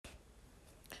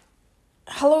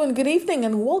Hello and good evening,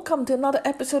 and welcome to another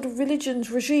episode of Religions,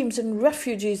 Regimes, and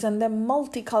Refugees and their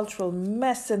multicultural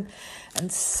mess and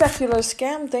secular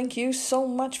scam. Thank you so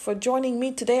much for joining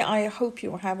me today. I hope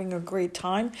you're having a great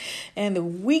time. And the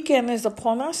weekend is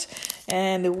upon us,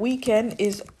 and the weekend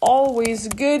is always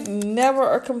good, never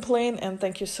a complaint. And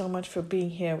thank you so much for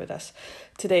being here with us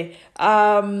today.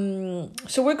 So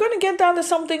we're going to get down to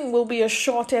something. Will be a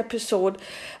short episode,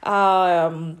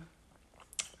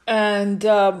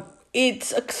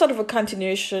 it's a sort of a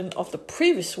continuation of the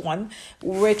previous one,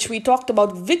 which we talked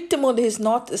about. Victimhood is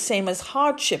not the same as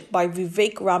hardship by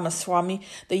Vivek Ramaswamy,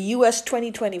 the U.S.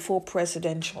 2024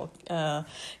 presidential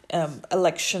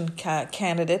election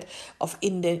candidate of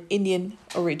Indian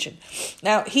origin.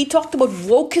 Now, he talked about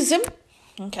wokeism.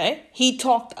 Okay, he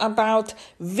talked about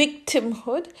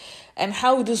victimhood and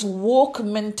how this woke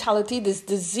mentality, this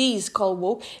disease called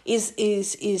woke, is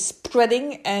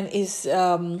spreading and is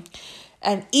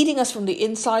and eating us from the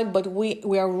inside, but we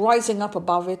are rising up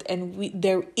above it, and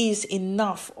there is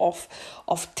enough of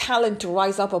talent to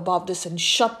rise up above this and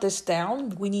shut this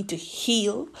down. We need to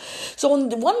heal. So on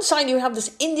the one side, you have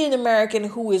this Indian American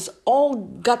who is all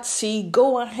gutsy,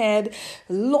 go ahead,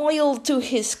 loyal to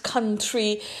his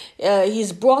country.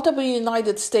 He's brought up in the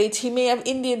United States. He may have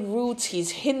Indian roots. He's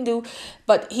Hindu,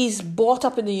 but he's brought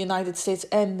up in the United States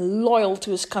and loyal to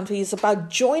his country. It's about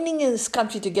joining his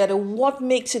country together. What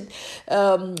makes it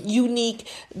unique,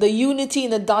 the unity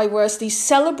and the diversity,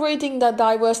 celebrating that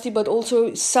diversity, but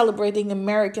also celebrating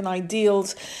American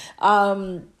ideals.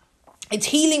 It's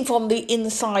healing from the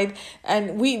inside,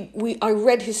 and I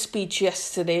read his speech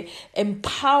yesterday.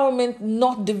 Empowerment,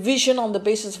 not division on the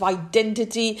basis of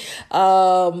identity.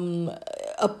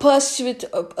 A pursuit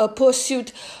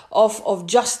of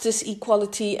justice,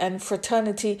 equality, and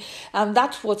fraternity, and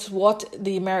that's what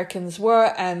the Americans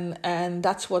were, and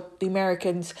that's what the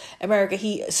America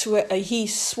he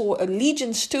swore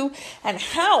allegiance to, and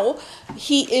how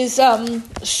he is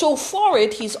so for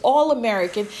it. He's all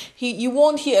American. You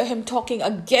won't hear him talking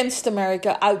against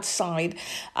America outside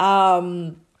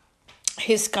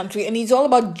his country, and he's all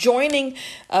about joining,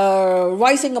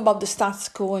 rising above the status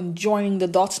quo and joining the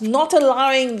dots, not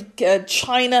allowing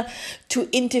China to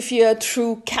interfere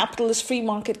through free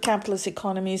market capitalist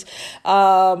economies,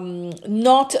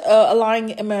 not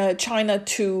allowing China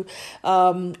to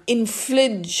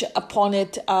infringe upon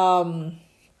it.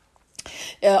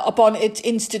 Upon its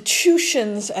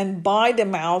institutions and buy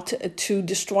them out to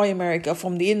destroy America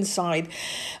from the inside.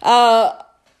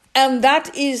 And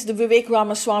that is the Vivek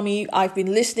Ramaswamy I've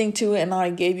been listening to, and I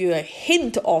gave you a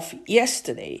hint of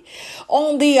yesterday.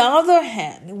 On the other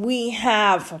hand, we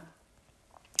have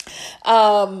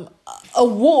an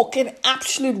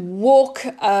absolute woke,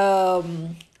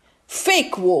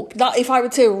 fake woke. Now, if I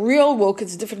would say real woke,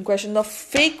 it's a different question. The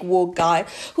fake woke guy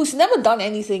who's never done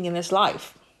anything in his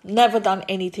life. Never done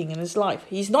anything in his life.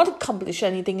 He's not accomplished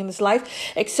anything in his life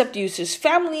except use his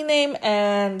family name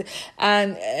and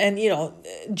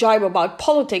jibe about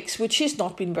politics, which he's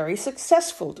not been very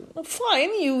successful.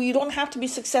 Fine, you don't have to be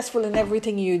successful in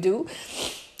everything you do,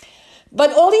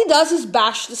 but all he does is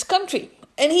bash this country.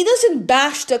 And he doesn't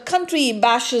bash the country, he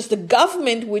bashes the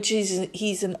government, which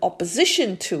he's in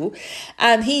opposition to,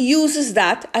 and he uses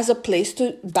that as a place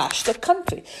to bash the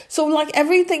country. So like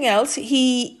everything else,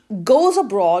 he goes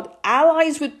abroad,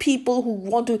 allies with people who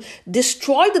want to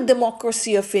destroy the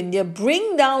democracy of India,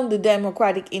 bring down the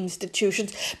democratic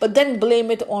institutions, but then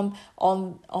blame it on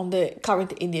the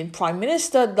current Indian Prime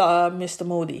Minister, Mr.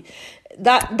 Modi.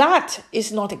 That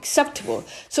is not acceptable.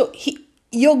 So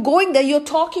you're going there, you're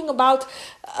talking about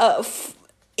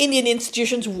Indian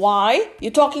institutions. Why? You're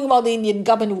talking about the Indian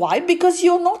government. Why? Because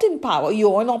you're not in power.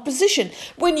 You're in opposition.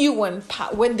 When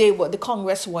the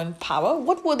Congress were in power,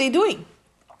 what were they doing?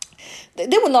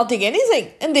 They were not doing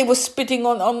anything, and they were spitting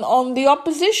on the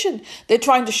opposition. They're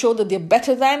trying to show that they're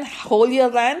better than, holier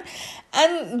than,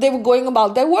 and they were going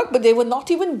about their work, but they were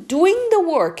not even doing the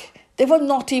work.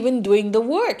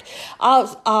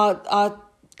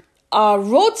 Our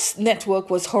roads network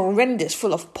was horrendous,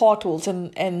 full of potholes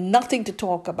and nothing to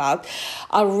talk about.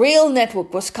 Our rail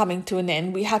network was coming to an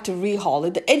end. We had to rehaul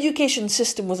it. The education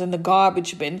system was in the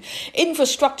garbage bin.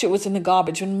 Infrastructure was in the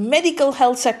garbage bin. Medical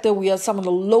health sector, we are some of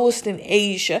the lowest in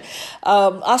Asia.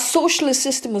 Our socialist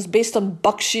system was based on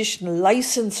bakshish and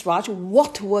license raj.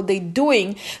 What were they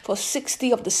doing for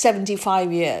 60 of the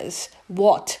 75 years?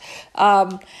 What?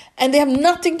 And they have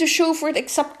nothing to show for it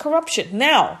except corruption.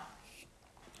 Now,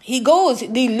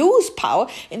 they lose power.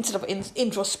 Instead of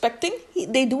introspecting,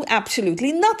 they do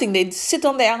absolutely nothing. They sit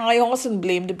on their high horse and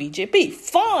blame the BJP.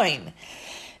 Fine.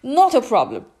 Not a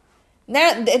problem.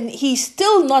 Now, then he's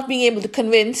still not being able to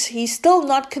convince. He's still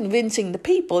not convincing the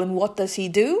people. And what does he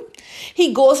do?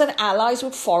 He goes and allies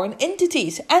with foreign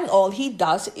entities, and all he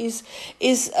does is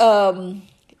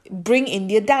bring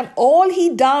India down. All he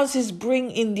does is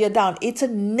bring India down. It's a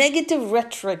negative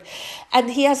rhetoric,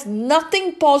 and he has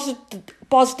nothing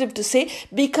positive to say,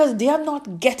 because they are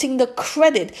not getting the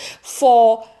credit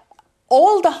for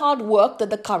all the hard work that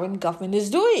the current government is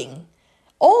doing.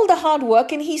 All the hard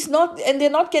work, and they're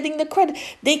not getting the credit.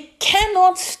 They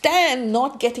cannot stand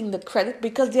not getting the credit,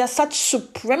 because they are such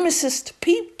supremacist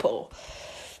people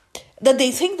that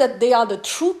they think that they are the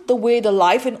truth, the way, the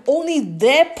life, and only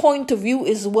their point of view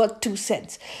is worth 2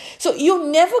 cents. So you're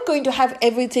never going to have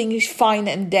everything fine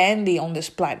and dandy on this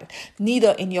planet,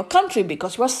 neither in your country,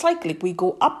 because we're cyclic. We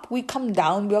go up, we come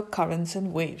down, we're currents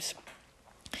and waves.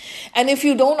 And if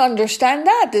you don't understand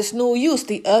that, there's no use.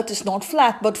 The earth is not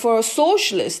flat. But for a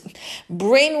socialist,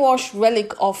 brainwashed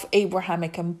relic of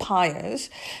Abrahamic empires,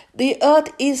 the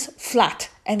earth is flat.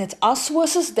 And it's us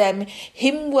versus them,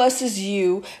 him versus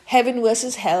you, heaven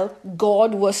versus hell,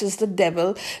 God versus the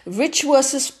devil, rich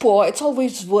versus poor. It's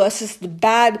always versus the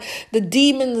bad, the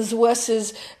demons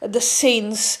versus the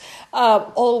saints,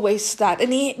 always that.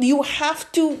 And you have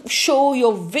to show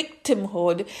your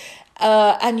victimhood.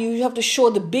 And you have to show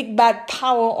the big bad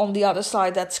power on the other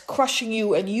side that's crushing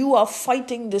you, and you are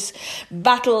fighting this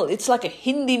battle. It's like a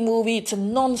Hindi movie. It's a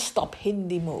non-stop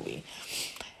Hindi movie.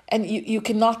 And you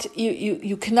cannot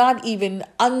even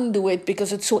undo it,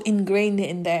 because it's so ingrained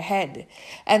in their head.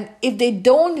 And if they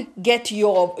don't get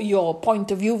your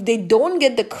point of view, if they don't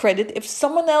get the credit, if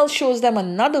someone else shows them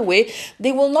another way,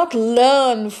 they will not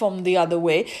learn from the other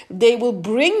way. They will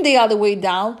bring the other way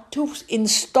down to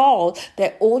install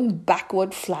their own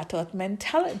backward flat earth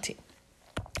mentality.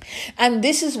 And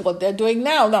this is what they're doing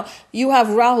now. Now, you have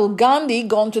Rahul Gandhi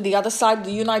gone to the other side of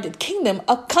the United Kingdom,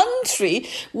 a country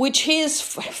which his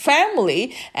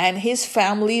family and his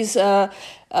family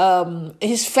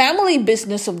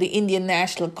business of the Indian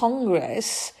National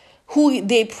Congress, who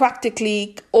they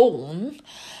practically own,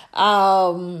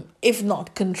 if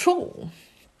not control,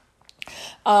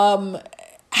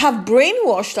 have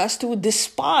brainwashed us to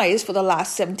despise for the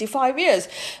last 75 years.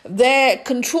 Their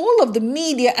control of the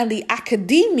media and the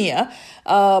academia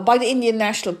by the Indian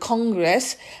National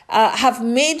Congress have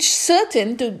made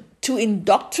certain to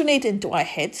indoctrinate into our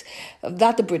heads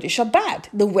that the British are bad.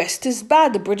 The West is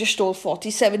bad. The British stole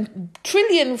 47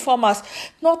 trillion from us.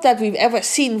 Not that we've ever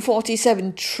seen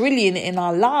 47 trillion in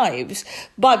our lives,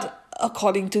 but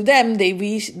according to them,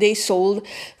 they sold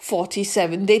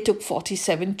 47. They took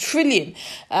 47 trillion.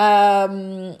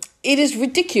 It is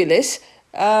ridiculous,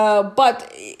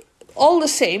 but all the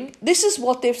same, this is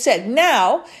what they've said.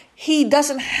 Now he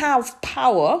doesn't have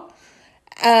power.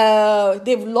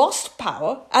 They've lost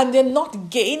power, and they're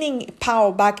not gaining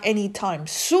power back anytime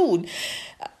soon.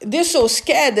 They're so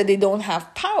scared that they don't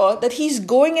have power that he's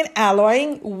going and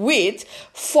allying with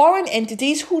foreign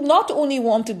entities who not only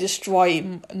want to destroy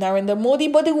Narendra Modi,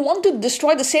 but they want to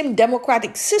destroy the same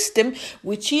democratic system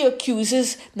which he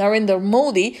accuses Narendra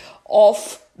Modi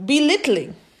of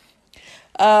belittling.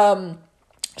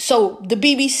 So the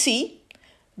BBC,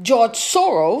 George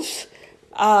Soros,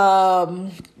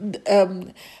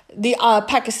 the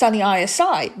Pakistani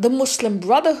ISI, the Muslim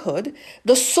Brotherhood,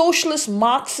 the Socialist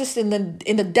Marxists in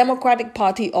the Democratic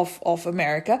Party of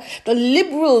America, the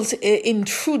liberals in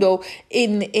Trudeau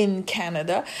in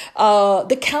Canada,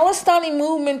 the Khalistani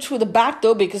movement through the back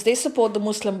door, because they support the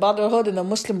Muslim Brotherhood and the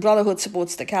Muslim Brotherhood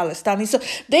supports the Khalistani. So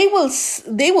they will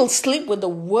sleep with the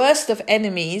worst of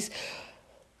enemies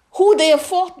who they have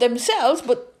fought themselves,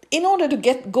 but in order to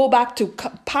go back to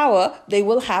power, they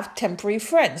will have temporary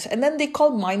friends. And then they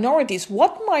call minorities.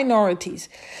 What minorities?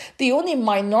 The only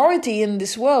minority in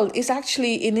this world is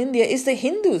actually in India is the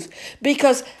Hindus,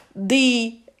 because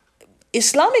the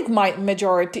Islamic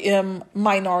minority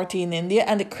in India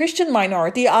and the Christian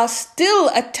minority are still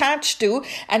attached to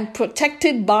and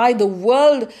protected by the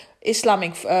world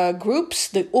Islamic groups,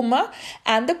 the Ummah,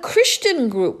 and the Christian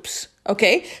groups.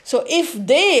 Okay, so if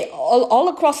they all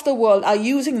across the world are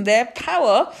using their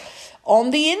power on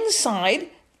the inside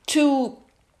to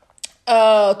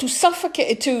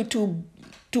suffocate,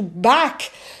 to back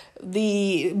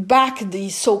the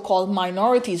so-called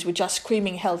minorities which are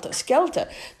screaming helter skelter,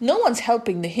 no one's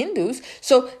helping the Hindus.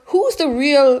 So who's the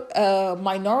real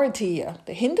minority here?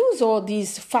 The Hindus or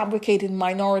these fabricated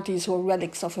minorities who are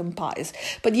relics of empires?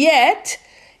 But yet,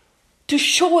 to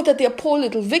show that they're poor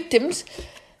little victims,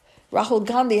 Rahul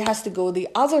Gandhi has to go the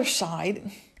other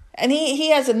side And he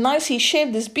has he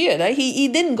shaved his beard. Right? He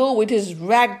didn't go with his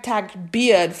ragtag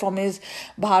beard from his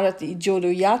Bharat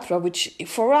Jodo Yatra, which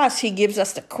for us, he gives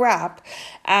us the crap.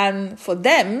 And for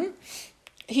them,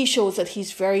 he shows that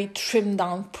he's very trimmed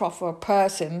down, proper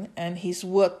person, and he's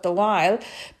worth the while,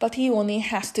 but he only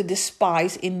has to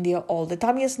despise India all the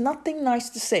time. He has nothing nice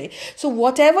to say. So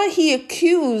whatever he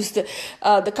accused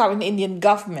the current Indian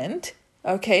government,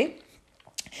 okay,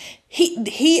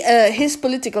 his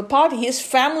political party, his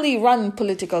family-run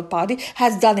political party,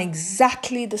 has done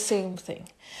exactly the same thing.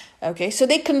 Okay, so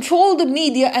they control the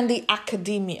media and the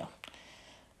academia.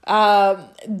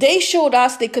 They showed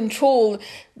us they controlled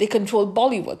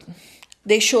Bollywood.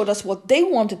 They showed us what they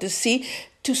wanted to see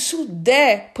to suit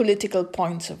their political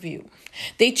points of view.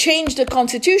 They changed the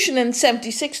constitution in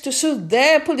 1976 to suit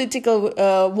their political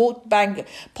vote bank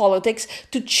politics,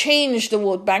 to change the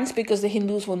vote banks because the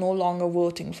Hindus were no longer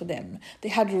voting for them. They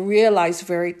had realized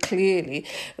very clearly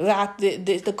that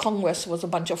the Congress was a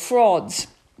bunch of frauds.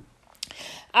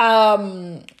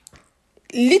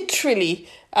 Literally,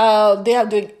 they are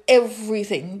doing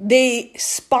everything. They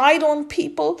spied on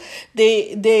people.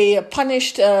 They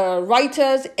punished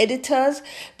writers, editors.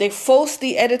 They forced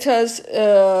the editors,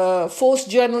 forced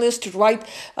journalists to write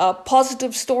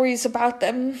positive stories about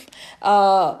them.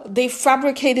 They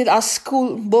fabricated our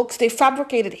school books. They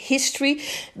fabricated history.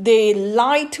 They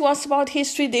lied to us about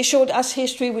history. They showed us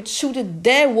history which suited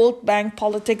their vote bank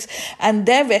politics and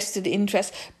their vested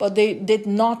interests, but they did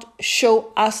not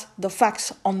show us the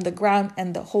facts on the ground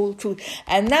and the whole truth.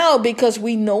 And now, because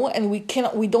we know and we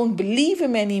don't believe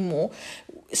him anymore,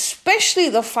 especially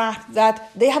the fact that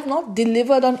they have not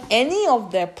delivered on any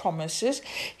of their promises,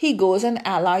 he goes and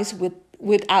allies with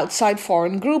outside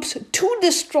foreign groups to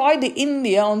destroy the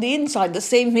India on the inside, the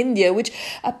same India which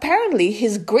apparently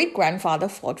his great-grandfather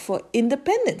fought for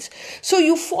independence. So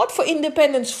you fought for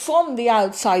independence from the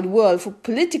outside world, for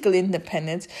political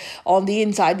independence on the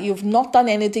inside. You've not done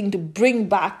anything to bring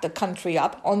back the country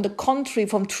up. On the contrary,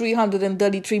 from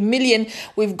 333 million,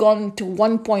 we've gone to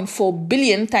 1.4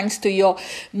 billion thanks to your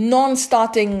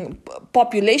non-starting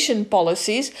population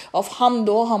policies of hum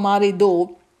do, hamare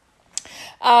do.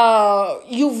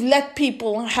 You've let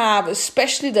people have,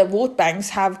 especially the vote banks,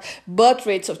 have birth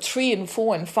rates of 3 and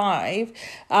 4 and 5.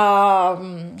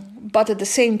 But at the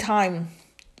same time,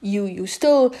 you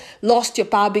still lost your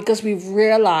power because we've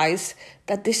realized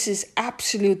that this is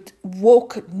absolute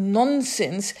woke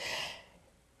nonsense.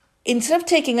 Instead of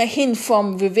taking a hint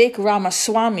from Vivek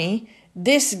Ramaswamy,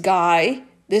 this guy,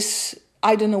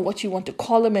 I don't know what you want to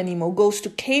call him anymore, goes to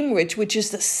Cambridge, which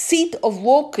is the seat of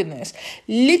wokeness,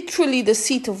 literally the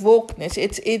seat of wokeness.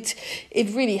 It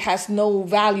really has no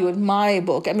value in my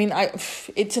book. I mean,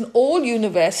 it's an old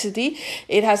university.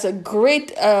 It has a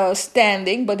great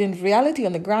standing, but in reality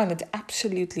on the ground, it's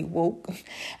absolutely woke.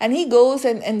 And he goes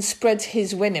and spreads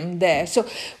his venom there. So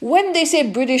when they say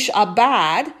British are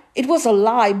bad, it was a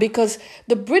lie, because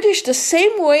the British, the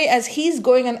same way as he's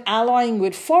going and allying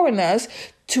with foreigners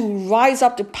to rise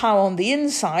up to power on the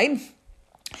inside,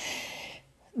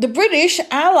 the British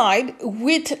allied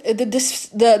with the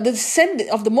descendant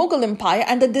of the Mughal Empire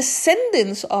and the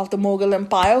descendants of the Mughal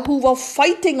Empire, who were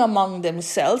fighting among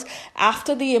themselves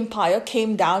after the empire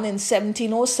came down in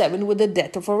 1707 with the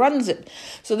death of Aurangzeb.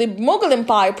 So the Mughal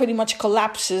Empire pretty much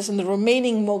collapses, and the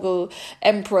remaining Mughal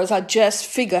emperors are just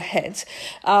figureheads.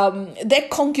 Their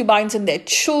concubines and their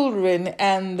children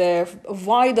and their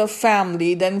wider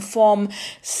family then form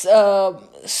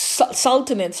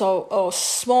sultanates or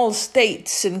small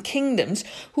states and kingdoms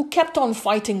who kept on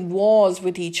fighting wars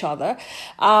with each other,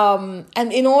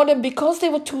 and because they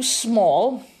were too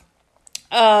small,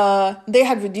 they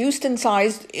had reduced in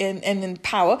size and in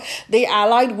power. They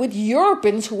allied with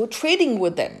Europeans who were trading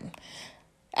with them.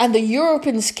 And the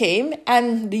Europeans came,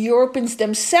 and the Europeans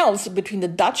themselves, between the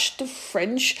Dutch, the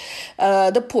French,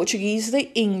 the Portuguese,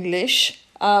 the English,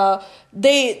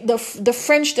 the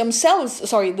French themselves,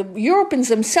 the Europeans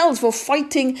themselves were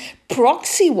fighting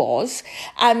proxy wars,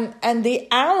 and they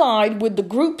allied with the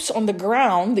groups on the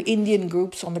ground, the Indian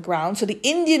groups on the ground. So the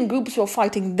Indian groups were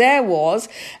fighting their wars,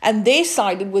 and they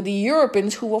sided with the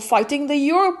Europeans who were fighting the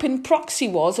European proxy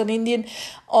wars on the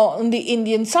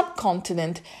Indian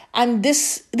subcontinent. And the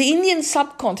Indian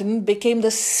subcontinent became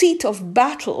the seat of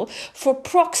battle for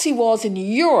proxy wars in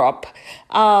Europe,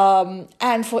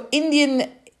 and for Indian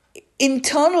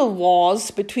internal wars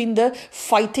between the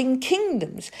fighting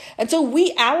kingdoms. And so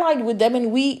we allied with them,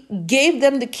 and we gave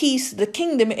them the keys to the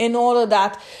kingdom in order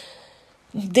that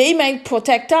they might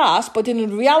protect us, but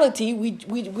in reality,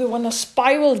 we're on a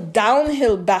spiral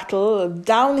downhill battle,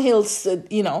 downhill,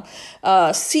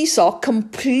 seesaw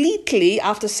completely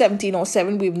after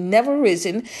 1707. We've never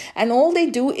risen. And all they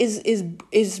do is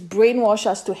brainwash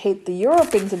us to hate the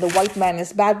Europeans and the white man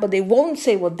is bad, but they won't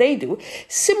say what they do.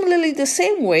 Similarly, the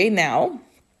same way now,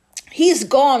 he's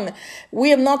gone.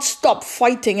 We have not stopped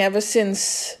fighting ever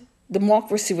since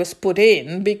democracy was put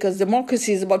in, because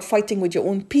democracy is about fighting with your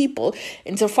own people.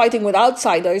 Instead of fighting with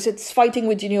outsiders, it's fighting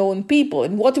with your own people.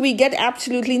 And what do we get?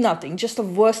 Absolutely nothing. Just a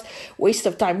worst waste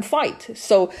of time fight.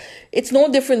 So it's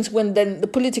no difference when then the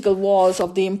political wars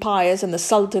of the empires and the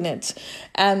sultanates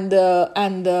and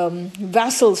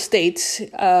vassal states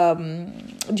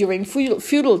during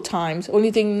feudal times.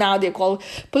 Only thing now they're called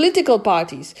political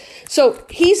parties. So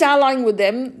he's allying with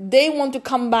them. They want to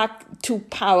come back to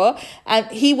power, and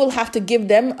he will have to give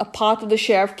them a part of the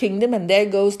share of kingdom, and there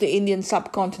goes the Indian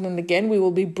subcontinent again. We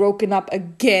will be broken up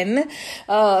again,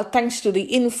 thanks to the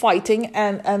infighting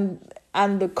and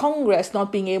the Congress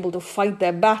not being able to fight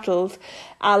their battles,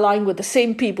 allying with the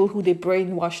same people who they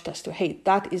brainwashed us to hate.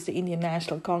 That is the Indian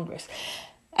National Congress.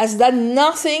 Has done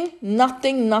nothing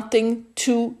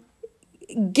to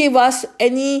give us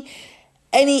any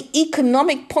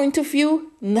economic point of view,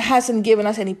 hasn't given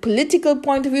us any political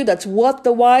point of view that's worth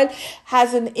the while,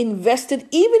 hasn't invested,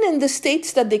 even in the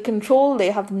states that they control. They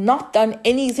have not done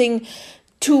anything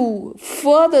to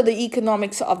further the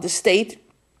economics of the state.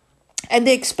 And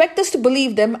they expect us to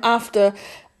believe them after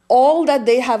all that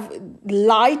they have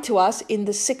lied to us in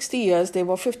the 60 years. They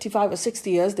were 55 or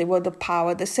 60 years. They were the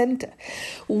power, the center.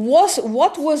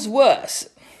 What was worse?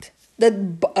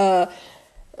 That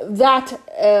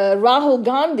Rahul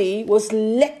Gandhi was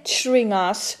lecturing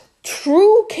us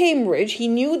through Cambridge. He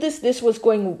knew this was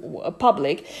going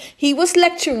public. He was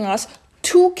lecturing us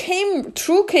through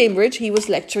Cambridge. He was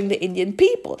lecturing the Indian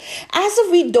people. As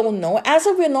if we don't know, as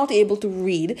if we're not able to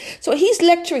read. So he's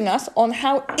lecturing us on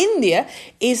how India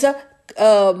is a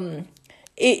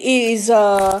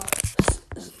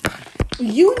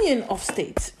union of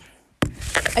states.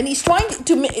 And he's trying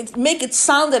to make it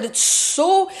sound that it's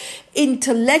so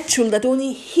intellectual that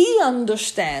only he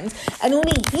understands and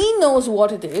only he knows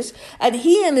what it is, and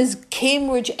he and his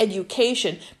Cambridge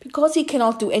education, because he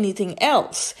cannot do anything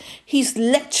else. He's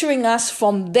lecturing us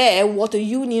from there what a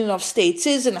union of states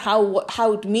is and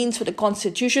how it means for the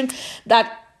Constitution,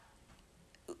 that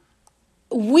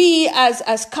we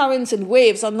as currents and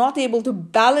waves are not able to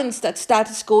balance that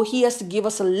status quo. He has to give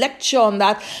us a lecture on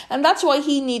that, and that's why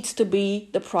he needs to be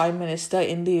the prime minister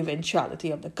in the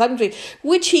eventuality of the country,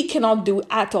 which he cannot do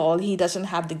at all. He doesn't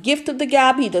have the gift of the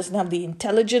gab, he doesn't have the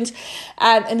intelligence,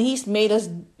 and he's made us,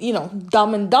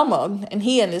 dumb and dumber, and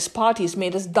he and his parties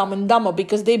made us dumb and dumber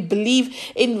because they believe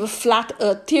in the flat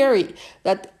earth theory,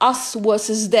 that us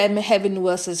versus them, heaven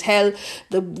versus hell,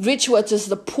 the rich versus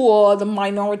the poor, the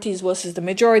minorities versus the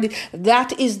majority.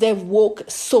 That is their woke,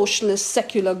 socialist,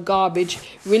 secular garbage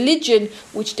religion,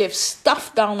 which they've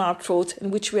stuffed down our throats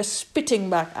and which we're spitting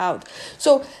back out.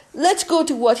 So let's go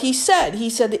to what he said.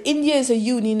 He said that India is a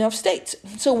union of states.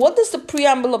 So what does the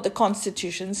preamble of the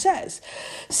Constitution say?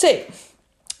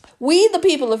 We, the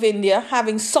people of India,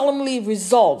 having solemnly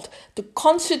resolved to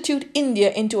constitute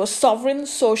India into a sovereign,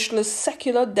 socialist,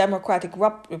 secular, democratic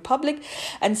republic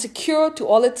and secure to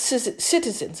all its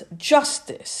citizens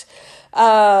justice,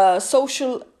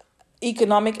 social,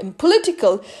 economic and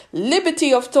political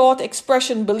liberty of thought,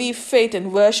 expression, belief, faith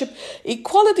and worship,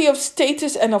 equality of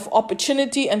status and of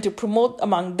opportunity, and to promote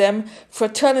among them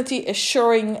fraternity,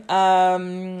 assuring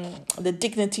the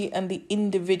dignity and the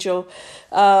individual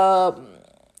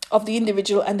of the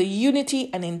individual and the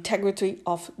unity and integrity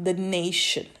of the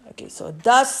nation. Okay, so it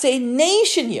does say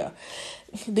nation here.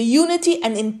 The unity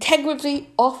and integrity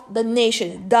of the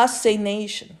nation. It does say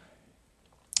nation.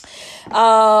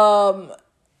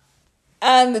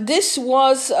 And this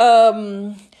was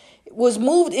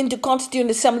moved into Constituent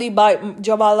Assembly by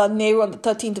Jawaharlal Nehru on the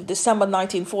 13th of December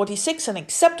 1946 and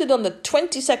accepted on the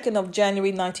 22nd of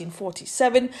January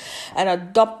 1947 and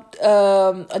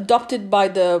adopted by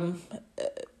the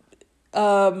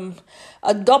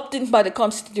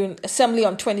Constituent Assembly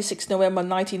on 26 November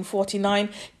 1949,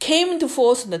 came into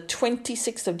force on the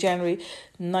 26th of January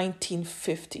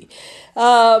 1950.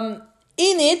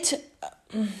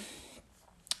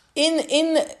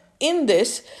 In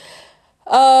this,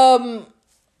 the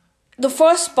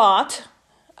first part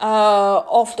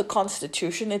of the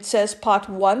Constitution, it says, Part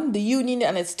 1, the Union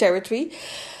and its territory.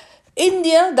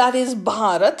 India, that is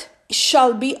Bharat,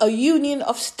 shall be a union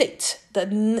of states.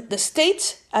 The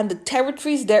states and the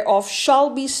territories thereof shall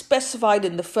be specified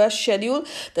in the first schedule.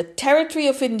 The territory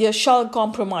of India shall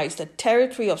comprise the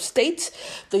territory of states,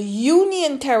 the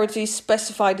union territories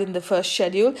specified in the first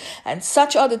schedule, and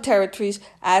such other territories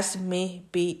as may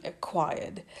be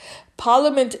acquired.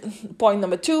 Parliament, point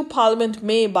number 2, Parliament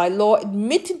may by law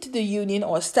admit into the union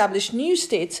or establish new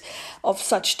states of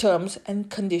such terms and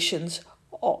conditions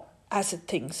or as it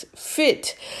thinks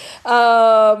fit.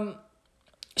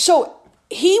 So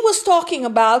he was talking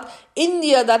about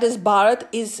India, that is Bharat,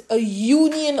 is a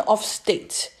union of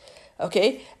states.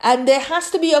 Okay, and there has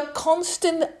to be a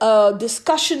constant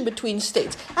discussion between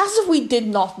states, as if we did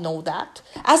not know that,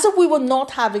 as if we were not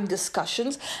having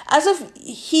discussions, as if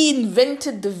he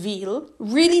invented the wheel.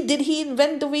 Really, did he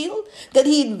invent the wheel? Did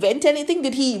he invent anything?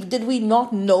 Did we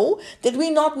not know? Did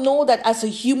we not know that as a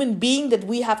human being that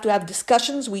we have to have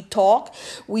discussions, we talk,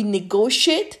 we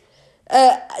negotiate?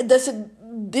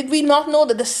 Did we not know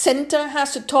that the center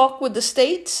has to talk with the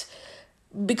states?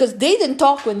 Because they didn't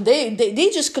talk when they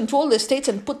just controlled the states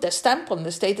and put their stamp on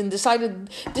the state and decided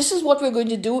this is what we're going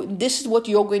to do, and this is what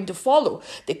you're going to follow.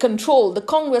 The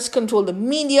Congress controlled the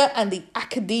media and the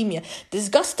academia.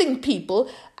 Disgusting people,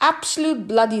 absolute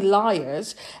bloody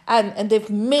liars, and they've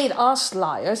made us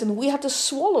liars, and we have to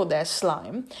swallow their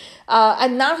slime.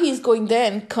 And now he's going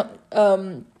there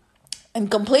and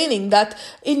complaining that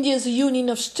India is a union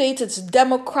of states, it's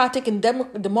democratic, and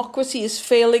democracy is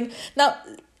failing. Now,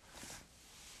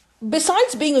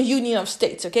 besides being a union of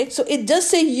states, okay, so it does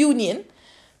say union,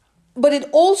 but it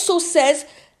also says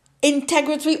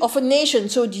integrity of a nation.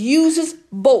 So it uses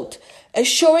both,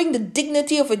 assuring the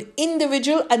dignity of an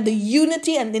individual and the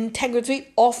unity and integrity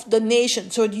of the nation.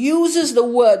 So it uses the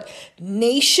word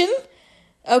nation,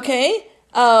 okay,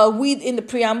 in the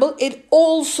preamble. It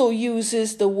also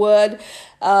uses the word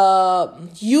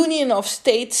union of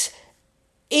states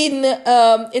in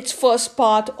its first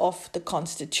part of the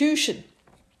Constitution.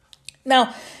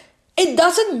 Now, it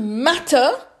doesn't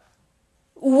matter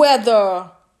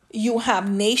whether you have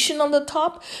nation on the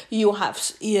top, you have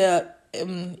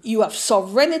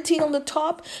sovereignty on the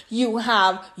top, you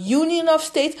have union of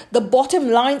states. The bottom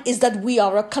line is that we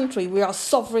are a country, we are a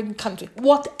sovereign country.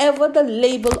 Whatever the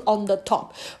label on the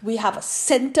top, we have a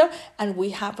center and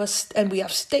we have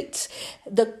states.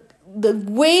 The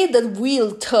way the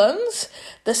wheel turns,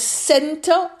 the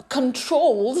center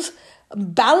controls,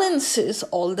 balances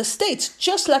all the states,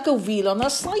 just like a wheel on a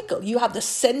cycle. You have the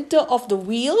center of the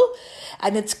wheel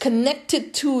and it's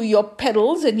connected to your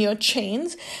pedals and your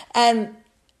chains, and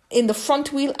in the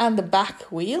front wheel and the back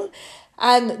wheel,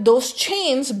 and those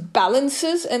chains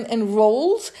balances and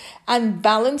rolls and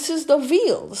balances the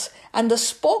wheels, and the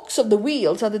spokes of the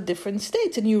wheels are the different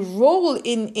states, and you roll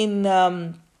in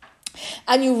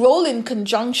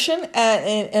conjunction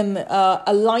and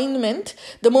alignment.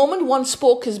 The moment one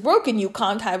spoke is broken, you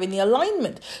can't have any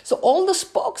alignment. So all the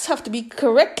spokes have to be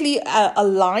correctly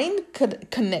aligned,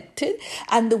 connected,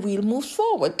 and the wheel moves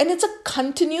forward. And it's a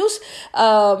continuous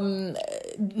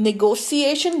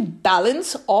negotiation,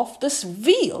 balance of this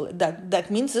wheel.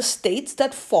 That means the states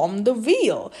that form the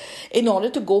wheel in order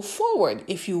to go forward.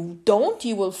 If you don't,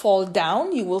 you will fall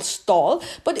down, you will stall.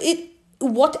 But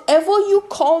whatever you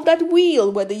call that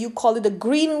wheel, whether you call it a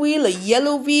green wheel, a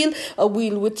yellow wheel, a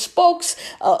wheel with spokes,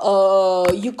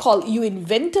 you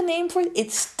invent a name for it,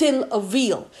 it's still a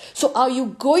wheel. So are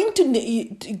you going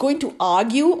to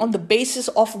argue on the basis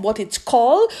of what it's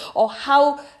called, or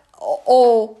how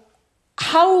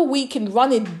we can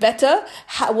run it better?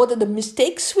 What are the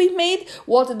mistakes we made?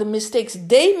 What are the mistakes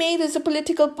they made as a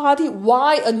political party?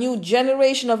 Why a new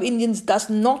generation of Indians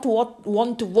does not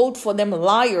want to vote for them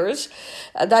liars?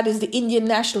 That is the Indian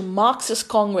National Marxist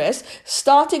Congress,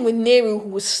 starting with Nehru, who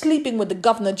was sleeping with the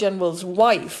Governor General's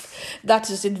wife, that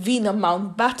is Edwina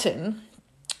Mountbatten,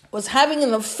 was having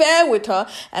an affair with her,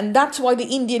 and that's why the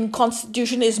Indian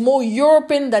Constitution is more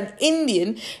European than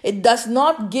Indian. It does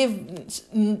not give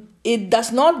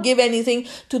anything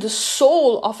to the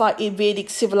soul of our Vedic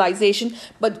civilization,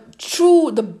 but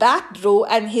through the back door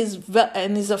and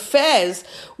his affairs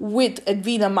with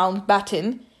Edwina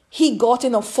Mountbatten, he got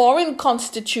in a foreign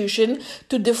constitution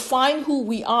to define who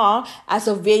we are as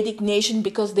a Vedic nation,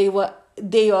 because they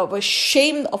are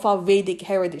ashamed of our Vedic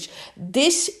heritage.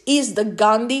 This is the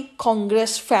Gandhi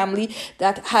Congress family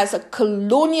that has a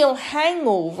colonial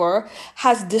hangover,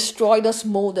 has destroyed us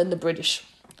more than the British.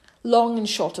 Long and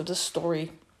short of the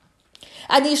story.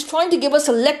 And he's trying to give us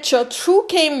a lecture through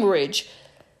Cambridge,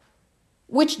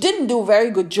 which didn't do a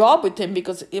very good job with him,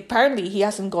 because apparently he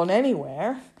hasn't gone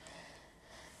anywhere.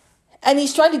 And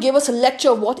he's trying to give us a lecture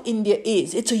of what India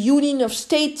is. It's a union of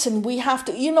states, and we have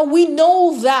to, we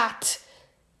know that.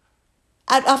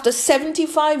 And after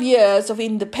 75 years of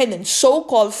independence,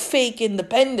 so-called fake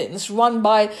independence, run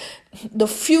by the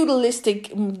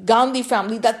feudalistic Gandhi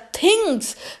family that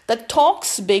thinks, that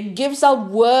talks big, gives out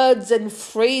words and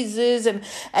phrases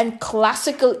and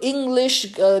classical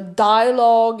English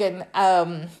dialogue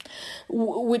and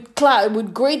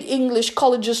with great English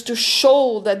colleges to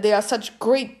show that they are such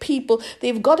great people.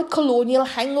 They've got a colonial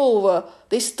hangover.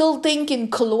 They still think in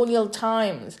colonial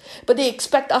times, but they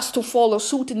expect us to follow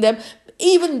suit in them,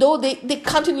 even though they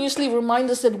continuously remind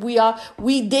us that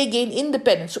they gain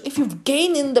independence. So if you've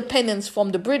gained independence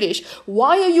from the British,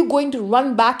 why are you going to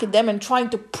run back at them and trying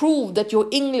to prove that your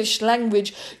English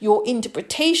language, your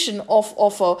interpretation of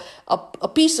a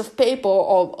piece of paper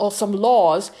or some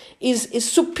laws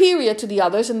is superior to the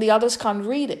others, and the others can't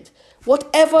read it?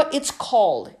 Whatever it's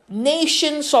called,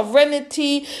 nation,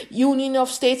 sovereignty, union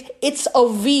of states, it's a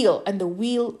wheel, and the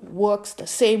wheel works the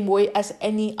same way as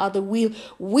any other wheel.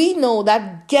 We know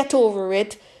that. Get over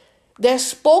it. Their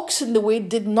spokes in the way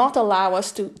did not allow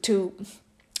us to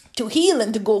heal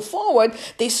and to go forward.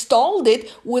 They stalled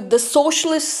it with the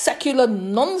socialist secular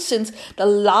nonsense, the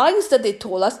lies that they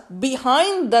told us.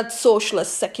 Behind that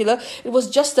socialist secular, it was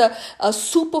just a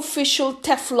superficial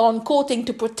Teflon coating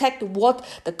to protect what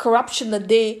the corruption that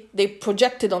they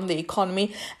projected on the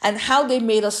economy, and how they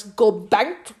made us go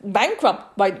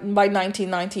bankrupt by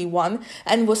 1991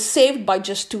 and was saved by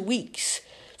just 2 weeks.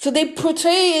 So they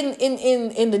portray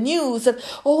in the news that,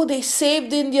 they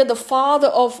saved India. The father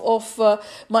of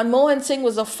Manmohan Singh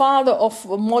was the father of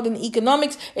modern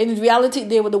economics. In reality,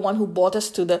 they were the one who brought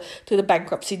us to the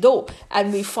bankruptcy door,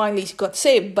 and we finally got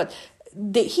saved. But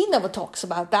he never talks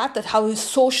about that how his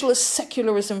socialist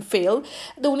secularism failed.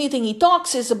 The only thing he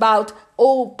talks is about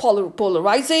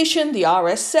polarization, the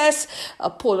RSS,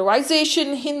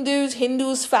 polarization,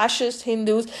 Hindus, fascist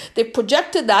Hindus. They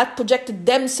projected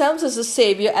themselves as a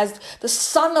savior, as the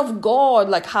son of God,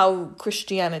 like how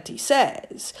Christianity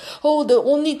says. The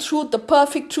only truth, the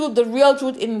perfect truth, the real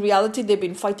truth. In reality, they've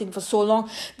been fighting for so long,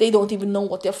 they don't even know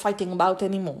what they're fighting about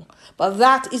anymore. But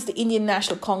that is the Indian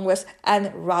National Congress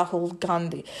and Rahul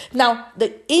Gandhi. Now,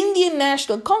 the Indian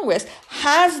National Congress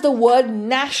has the word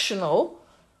national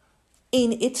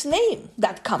in its name.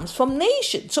 That comes from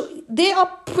nation. So they are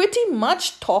pretty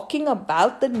much talking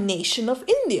about the nation of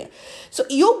India. So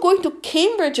you're going to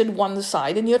Cambridge at one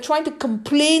side, and you're trying to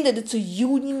complain that it's a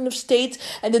union of states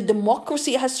and the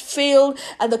democracy has failed,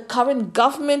 and the current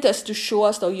government has to show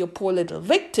us, you're poor little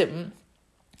victim.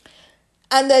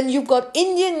 And then you've got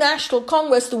Indian National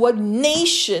Congress, the word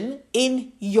nation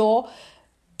in your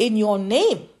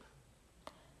name.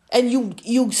 And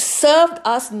you served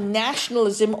us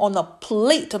nationalism on a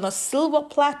plate, on a silver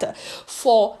platter,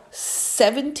 for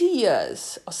 70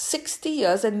 years or 60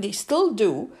 years, and they still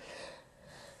do,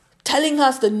 telling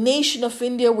us the nation of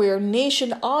India, we're a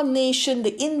nation, our nation,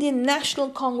 the Indian National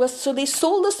Congress. So they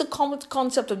sold us the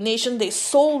concept of nation, they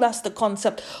sold us the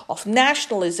concept of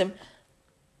nationalism.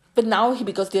 But now,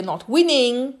 because they're not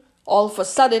winning, all of a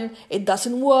sudden, it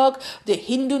doesn't work. They're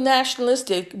Hindu nationalists,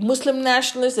 they're Muslim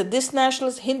nationalists, they're this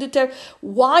nationalist, Hindu terror.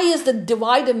 Why is the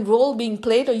divide and role being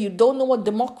played, or you don't know what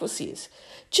democracy is?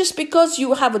 Just because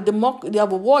you have a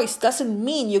voice doesn't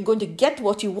mean you're going to get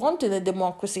what you want in a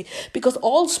democracy, because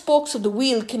all spokes of the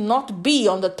wheel cannot be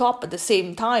on the top at the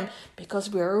same time, because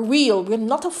we're a wheel. We're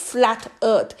not a flat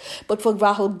earth. But for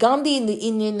Rahul Gandhi in the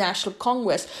Indian National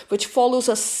Congress, which follows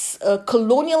a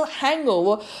colonial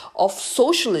hangover of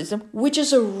socialism, which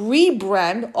is a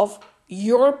rebrand of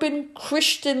European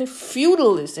Christian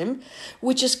feudalism,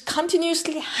 which has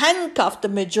continuously handcuffed the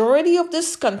majority of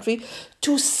this country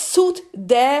to suit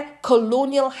their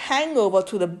colonial hangover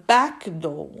to the back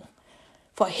door.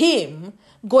 For him,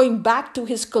 going back to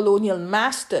his colonial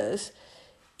masters,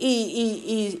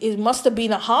 it must have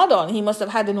been a hard-on. He must have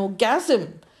had an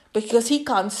orgasm, because he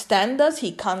can't stand us,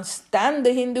 he can't stand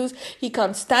the Hindus, he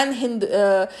can't stand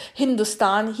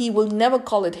Hindustan. He will never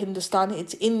call it Hindustan,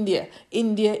 it's India,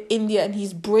 and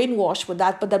he's brainwashed for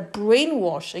that. But that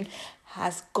brainwashing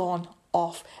has gone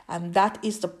off, and that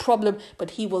is the problem.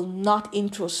 But he will not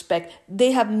introspect.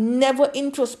 They have never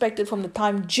introspected from the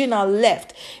time Jinnah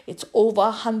left. It's over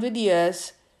 100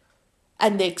 years.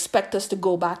 And they expect us to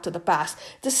go back to the past.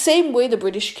 The same way the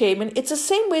British came in, it's the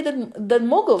same way that the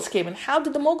Mughals came in. How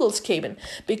did the Mughals came in?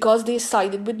 Because they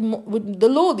sided with the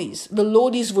Lodis. The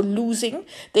Lodis were losing.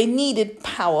 They needed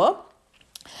power.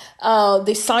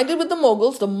 They sided with the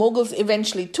Mughals. The Mughals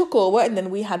eventually took over, and then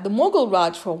we had the Mughal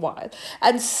Raj for a while.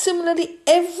 And similarly,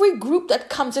 every group that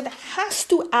comes in has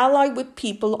to ally with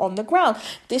people on the ground.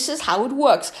 This is how it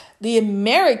works. The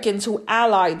Americans who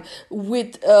allied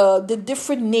with the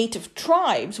different native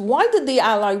tribes, why did they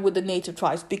ally with the native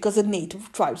tribes? Because the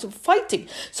native tribes were fighting.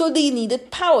 So they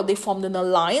needed power. They formed an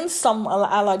alliance. Some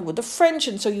allied with the French,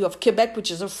 and so you have Quebec,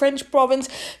 which is a French province.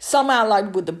 Some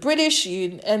allied with the British,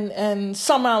 and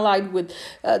some allied with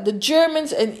the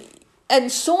Germans,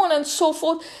 and so on and so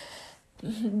forth.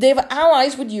 They were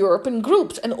allies with European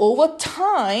groups, and over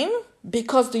time,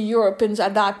 because the Europeans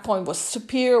at that point were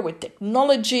superior with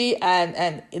technology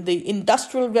and the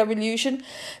Industrial Revolution,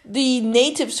 the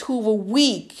natives who were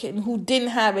weak and who didn't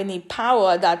have any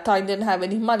power at that time, didn't have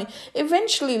any money,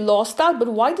 eventually lost out. But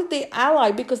why did they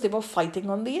ally? Because they were fighting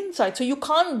on the inside. So you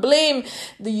can't blame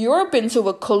the Europeans who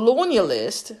were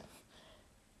colonialist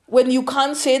when you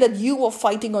can't say that you were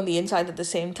fighting on the inside at the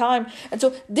same time. And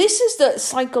so this is the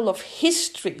cycle of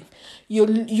history.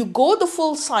 You go the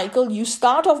full cycle. You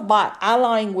start off by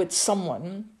allying with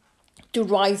someone to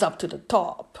rise up to the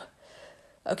top.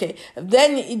 Okay,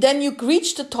 then you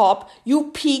reach the top,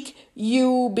 you peak,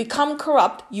 you become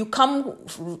corrupt, you come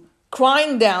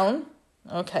crying down.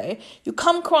 Okay, you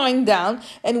come crying down,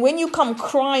 and when you come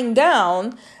crying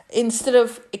down, instead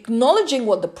of acknowledging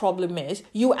what the problem is,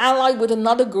 you ally with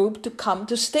another group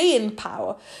to stay in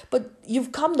power. But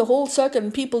you've come the whole circle,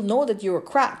 and people know that you're a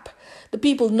crap. The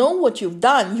people know what you've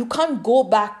done. You can't go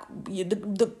back.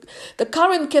 The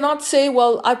current cannot say,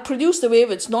 well, I produced the wave.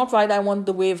 It's not right. I want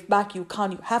the wave back. You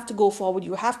can't. You have to go forward.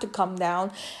 You have to come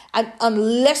down. And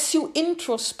unless you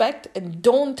introspect and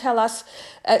don't tell us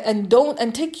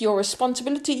and take your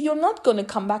responsibility, you're not going to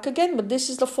come back again. But this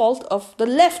is the fault of the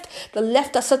left. The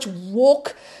left are such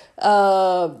woke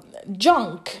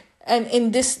junk. And in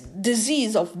this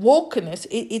disease of wokeness,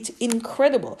 it's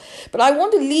incredible. But I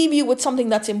want to leave you with something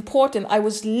that's important. I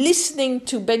was listening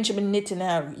to Benjamin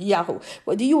Netanyahu.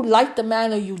 Whether you like the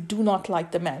man or you do not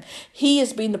like the man, he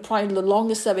has been the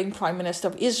longest serving prime minister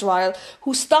of Israel,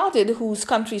 whose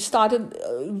country started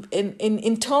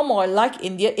in turmoil like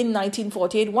India in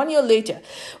 1948. 1 year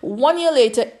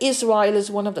later, Israel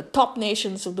is one of the top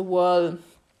nations of the world,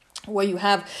 where you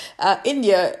have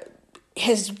India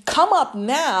has come up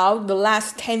now the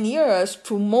last 10 years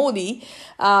through Modi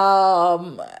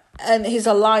and his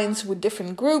alliance with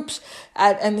different groups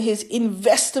and his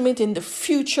investment in the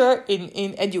future,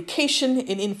 in education,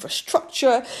 in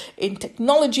infrastructure, in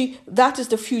technology. That is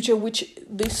the future which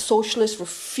the socialists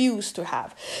refuse to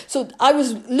have. So I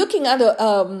was looking at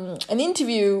listening to an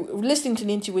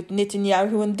interview with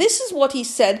Netanyahu, and this is what he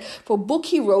said for a book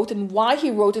he wrote and why he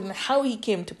wrote it and how he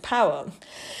came to power.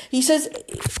 He says,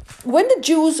 when the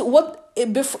Jews,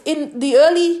 in the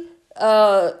early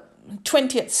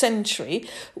 20th century,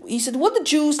 he said, what the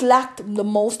Jews lacked the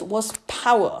most was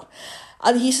power.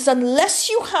 And he says, unless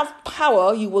you have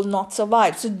power, you will not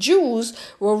survive. So Jews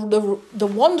were the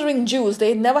wandering Jews.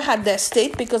 They never had their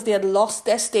state because they had lost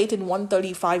their state in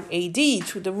 135 AD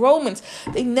through the Romans.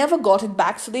 They never got it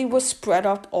back, so they were spread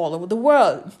out all over the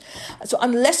world. So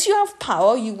unless you have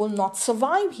power, you will not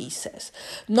survive, he says.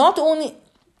 Not only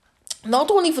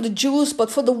for the Jews,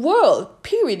 but for the world,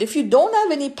 period. If you don't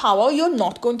have any power, you're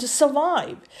not going to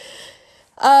survive.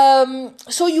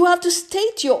 So you have to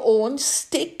state your own,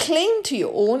 stake claim to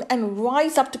your own, and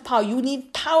rise up to power. You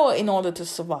need power in order to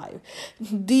survive.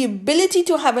 The ability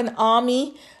to have an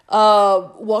army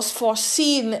was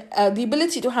foreseen, the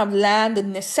ability to have land, the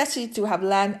necessity to have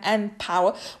land and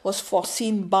power was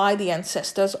foreseen by the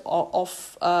ancestors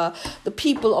of the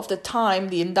people of the time,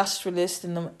 the industrialists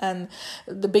and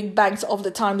the big banks of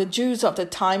the time, the Jews of the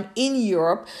time in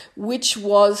Europe, which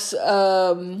was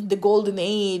the golden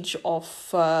age of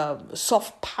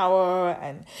soft power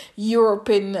and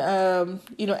European,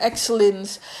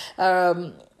 excellence.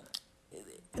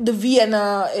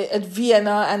 Vienna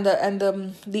and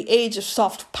the age of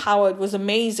soft power, it was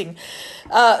amazing.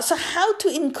 So how to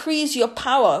increase your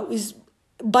power is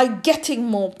by getting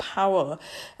more power,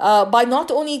 by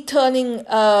not only turning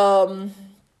to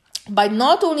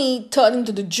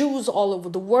the Jews all over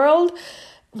the world,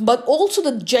 but also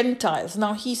the Gentiles.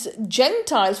 Now,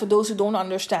 Gentiles, for those who don't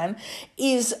understand,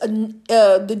 is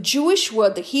the Jewish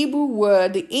word, the Hebrew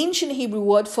word, the ancient Hebrew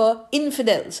word for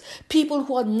infidels, people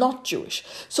who are not Jewish.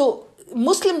 So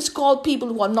Muslims call people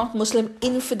who are not Muslim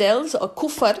infidels or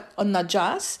kufar or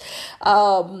najas.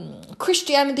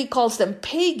 Christianity calls them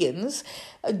pagans.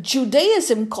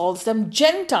 Judaism calls them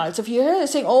Gentiles. If you hear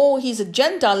saying, "Oh, he's a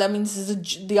Gentile," that means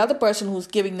the other person who's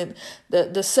giving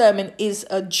the sermon is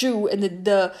a Jew, and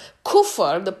the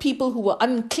kufar, the people who were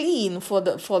unclean for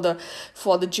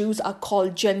the Jews, are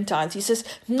called Gentiles. He says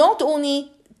not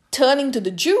only turning to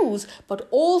the Jews, but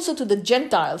also to the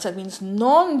Gentiles. That means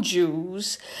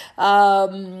non-Jews.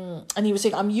 And he was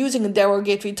saying, I'm using a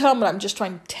derogatory term, but I'm just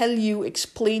trying to tell you,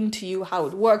 explain to you how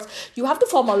it works. You have to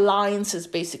form alliances,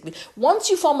 basically. Once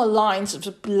you form alliances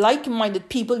with like-minded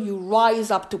people, you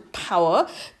rise up to power.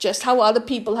 Just how other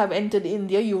people have entered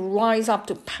India, you rise up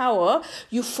to power.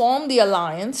 You form the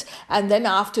alliance, and then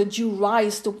after you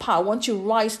rise to power, once you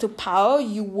rise to power,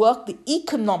 you work the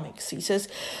economics. He says,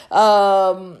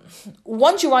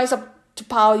 once you rise up to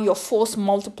power, your force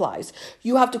multiplies.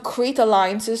 You have to create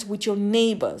alliances with your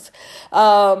neighbors.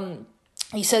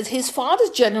 He says his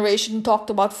father's generation talked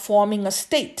about forming a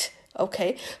state.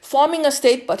 Forming a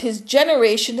state, but his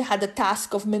generation had the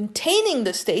task of maintaining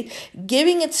the state,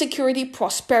 giving it security,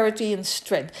 prosperity, and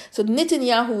strength. So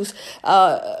Netanyahu's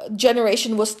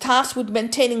generation was tasked with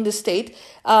maintaining the state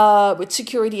with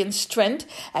security and strength.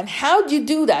 And how do you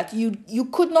do that? You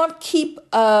cannot keep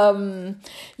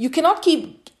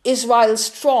Israel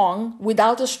strong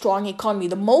without a strong economy.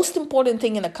 The most important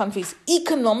thing in a country is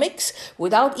economics.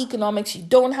 Without economics, you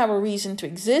don't have a reason to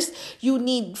exist. You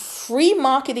need free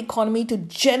market economy to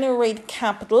generate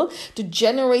capital, to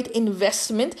generate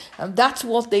investment, and that's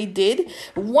what they did.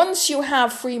 Once you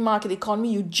have free market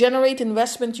economy, you generate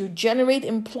investment, you generate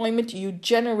employment, you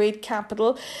generate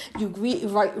capital, you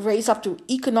raise up to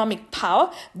economic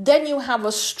power. Then you have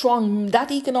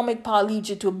that economic power leads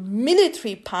you to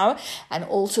military power, and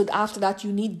also after that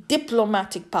you need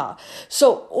diplomatic power.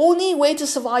 So only way to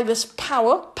survive is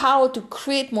power to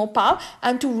create more power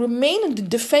and to remain and to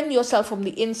defend yourself from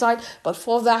the inside. But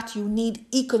for that you need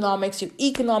economics. Your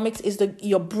economics is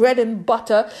your bread and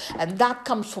butter, and that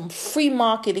comes from free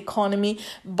market economy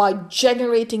by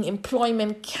generating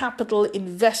employment, capital,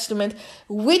 investment,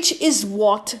 which is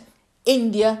what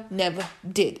India never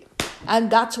did.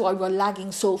 And that's why we're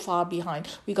lagging so far behind.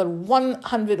 We got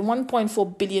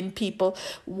 1.4 billion people,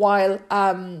 while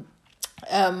in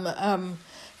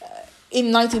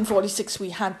 1946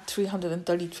 we had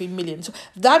 333 million. So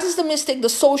that is the mistake the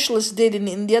socialists did in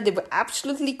India. They were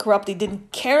absolutely corrupt. They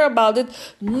didn't care about it.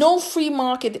 No free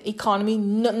market economy,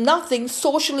 nothing.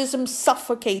 Socialism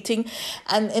suffocating.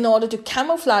 And in order to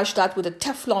camouflage that with a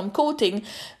Teflon coating,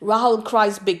 Rahul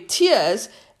cries big tears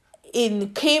in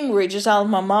Cambridge, his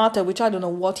alma mater, which I don't know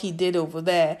what he did over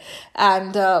there.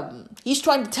 And he's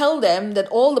trying to tell them that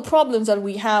all the problems that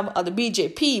we have are the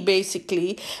BJP,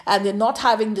 basically, and they're not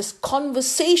having this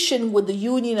conversation with the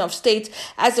Union of States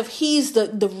as if he's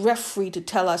the referee to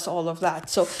tell us all of that.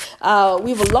 So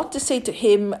we have a lot to say to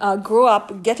him. Grow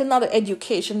up, get another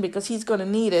education, because he's going to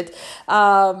need it.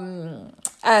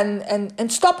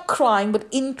 And stop crying, but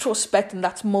introspect, and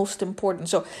that's most important.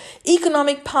 So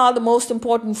economic power, the most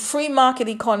important. Free market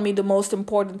economy, the most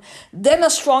important. Then a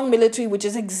strong military, which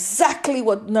is exactly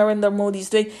what Narendra Modi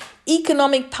is doing.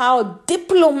 Economic power,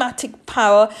 diplomatic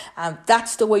power, and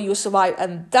that's the way you survive,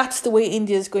 and that's the way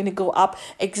India is going to go up.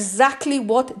 Exactly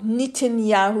what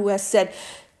Netanyahu has said.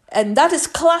 And that is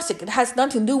classic. It has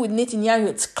nothing to do with Netanyahu.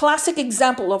 It's classic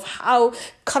example of how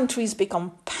countries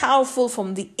become powerful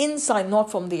from the inside,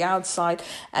 not from the outside,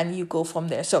 and you go from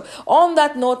there. So on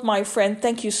that note, my friend,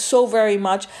 thank you so very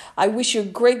much. I wish you a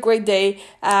great, great day,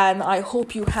 and I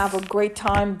hope you have a great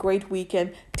time, great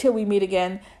weekend. Till we meet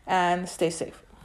again, and stay safe.